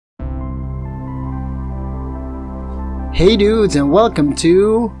Hey dudes, and welcome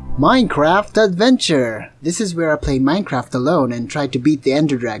to Minecraft Adventure! This is where I play Minecraft alone and try to beat the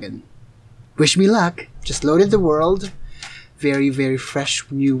Ender Dragon. Wish me luck! Just loaded the world. Very fresh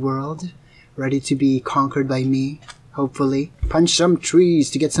new world. Ready to be conquered by me, hopefully. Punch some trees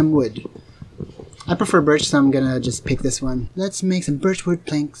to get some wood. I prefer birch, so I'm gonna just pick this one. Let's make some birchwood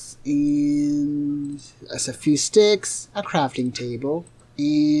planks and a few sticks, a crafting table,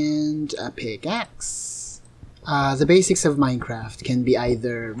 and a pickaxe. The basics of Minecraft can be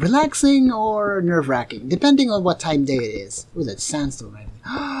either relaxing or nerve-wracking, depending on what time of day it is. Ooh, that's sandstone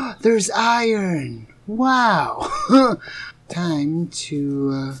right. There's iron! Wow! Time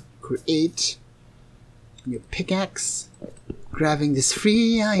to create a new pickaxe. Grabbing this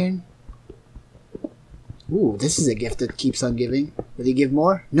free iron. Ooh, this is a gift that keeps on giving. Will you give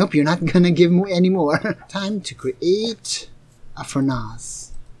more? Nope, you're not gonna give any more. Time to create a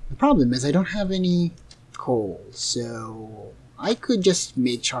furnace. The problem is I don't have any coal, so I could just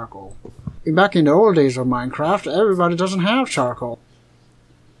make charcoal. Back in the old days of Minecraft, everybody doesn't have charcoal.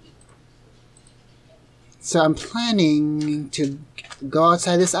 So I'm planning to go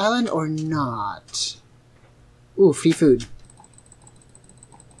outside this island or not. Ooh, free food.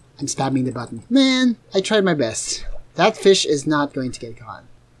 I'm spamming the button. Man, I tried my best. That fish is not going to get caught.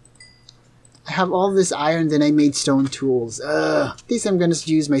 I have all this iron, then I made stone tools. At least I'm gonna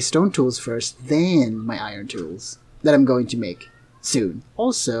use my stone tools first, then my iron tools that I'm going to make soon.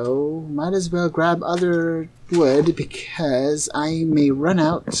 Also, might as well grab other wood because I may run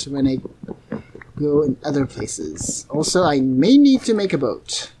out when I go in other places. Also, I may need to make a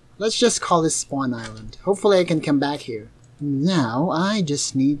boat. Let's just call this Spawn Island. Hopefully I can come back here. Now, I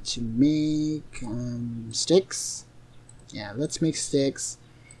just need to make sticks. Yeah, let's make sticks.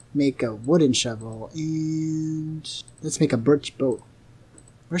 Make a wooden shovel, and let's make a birch boat.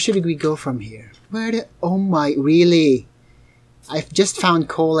 Where should we go from here? Oh my, really? I've just found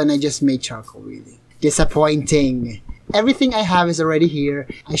coal and I just made charcoal, really. Disappointing. Everything I have is already here.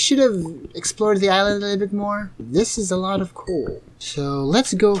 I should have explored the island a little bit more. This is a lot of coal. So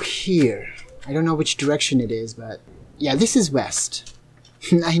let's go here. I don't know which direction it is, but yeah, this is west.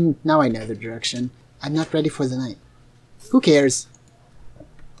 Now I know the direction. I'm not ready for the night. Who cares?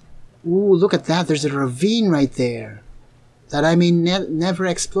 Ooh, look at that. There's a ravine right there that I may never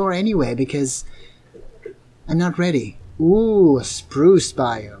explore anyway because I'm not ready. Ooh, a spruce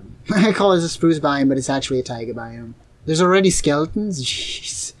biome. I call it a spruce biome, but it's actually a taiga biome. There's already skeletons?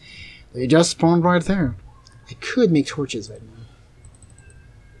 Jeez. They just spawned right there. I could make torches right now.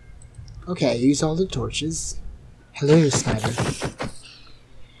 Okay, use all the torches. Hello, spider.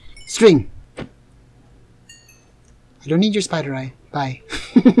 String! I don't need your spider eye. Bye.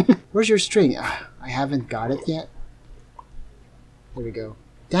 Where's your string? I haven't got it yet. There we go.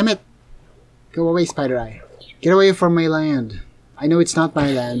 Damn it! Go away, spider eye. Get away from my land. I know it's not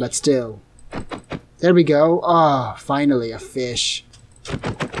my land, but still. There we go. Oh, finally a fish.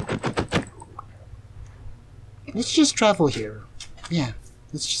 Let's just travel here. Yeah,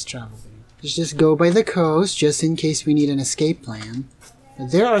 let's just travel there. Let's just go by the coast, just in case we need an escape plan.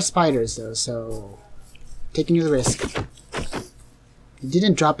 But there are spiders, though, so taking the risk. You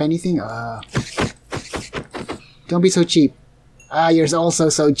didn't drop anything? Don't be so cheap. You're also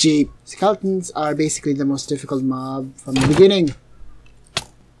so cheap. Skeletons are basically the most difficult mob from the beginning.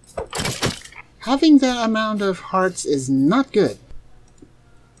 Having that amount of hearts is not good.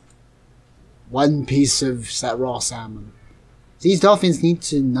 One piece of raw salmon. These dolphins need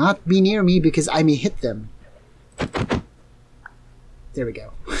to not be near me because I may hit them. There we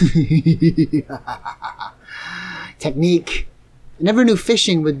go. Technique. I never knew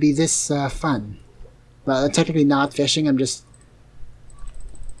fishing would be this fun. Well, technically not fishing, I'm just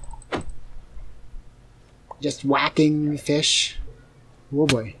whacking fish. Oh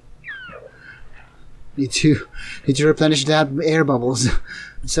boy. Need to replenish that air bubbles.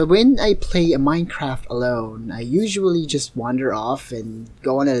 So when I play a Minecraft alone, I usually just wander off and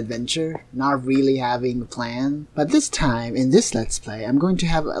go on an adventure, not really having a plan. But this time, in this Let's Play, I'm going to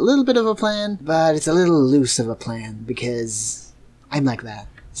have a little bit of a plan, but it's a little loose of a plan because I'm like that.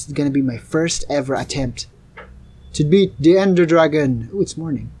 This is gonna be my first ever attempt to beat the Ender Dragon. Oh, it's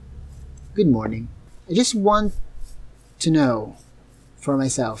morning. Good morning. I just want to know for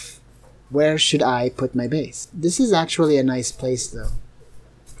myself, where should I put my base? This is actually a nice place though.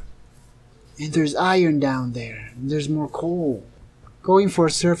 And there's iron down there. And there's more coal. Going for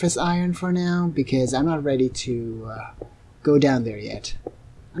surface iron for now because I'm not ready to go down there yet.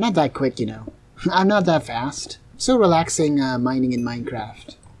 I'm not that quick, you know. I'm not that fast. So relaxing mining in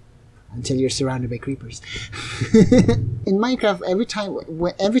Minecraft. until you're surrounded by creepers. In Minecraft,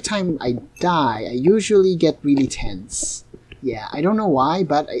 every time I die, I usually get really tense. Yeah, I don't know why,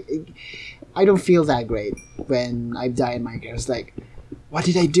 but I don't feel that great when I die in Minecraft. It's like, what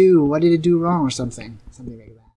did I do? What did I do wrong or something? Something like that.